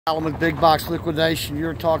With Big Box Liquidation,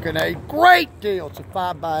 you're talking a great deal. It's a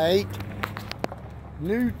 5x8.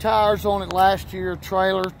 New tires on it last year.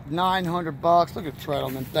 Trailer, $900. Look at the tread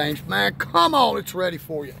on them things, man. Come on, it's ready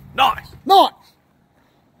for you. Nice. Nice.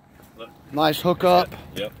 Look, nice hookup.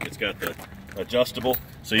 Yep, it's got the adjustable,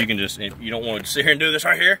 so you can just, you don't want to sit here and do this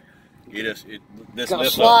right here. You just, this got a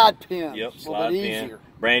slide pin. Yep, slide pin. Easier.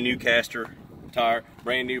 Brand new caster tire,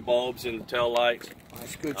 brand new bulbs in the tail lights.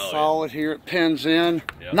 Nice, good, solid here. It pins in.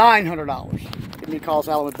 Yep. $900. Give me a call,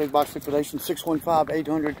 Alan with Big Box Liquidation,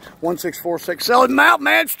 615-800-1646. Sell him out,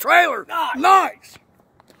 man's trailer. Nice.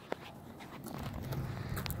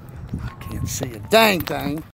 I can't see a dang thing.